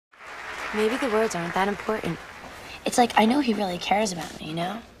Maybe the words aren't that important. It's like, I know he really cares about me, you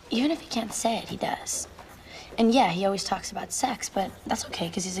know? Even if he can't say it, he does. And yeah, he always talks about sex, but that's okay,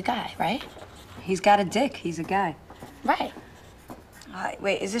 because he's a guy, right? He's got a dick. He's a guy. Right.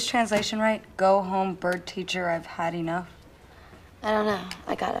 Wait, is this translation right? Go home, bird teacher, I've had enough? I don't know.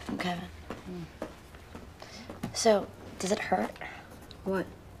 I got it from Kevin. So, does it hurt? What?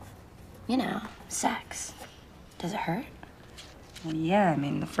 You know, sex. Does it hurt? Well, yeah, I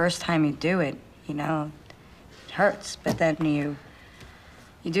mean, the first time you do it, you know, it hurts. But then you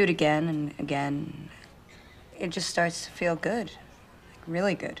do it again and again. It just starts to feel good. Like,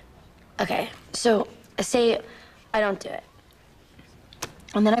 really good. Okay, so say I don't do it.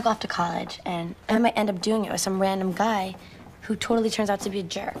 And then I go off to college, and I might end up doing it with some random guy who totally turns out to be a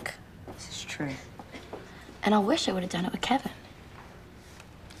jerk. This is true. And I'll wish I would have done it with Kevin.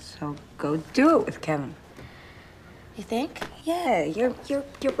 So go do it with Kevin. You think? Yeah, you're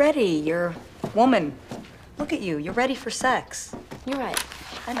ready. You're a woman. Look at you. You're ready for sex. You're right.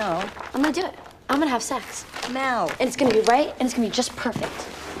 I know. I'm gonna do it. I'm gonna have sex. Now. And it's gonna be right, and it's gonna be just perfect.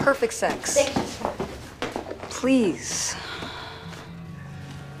 Perfect sex. Thank you. Please.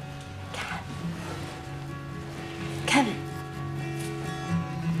 Kevin.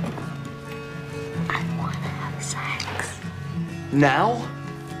 I wanna have sex. Now?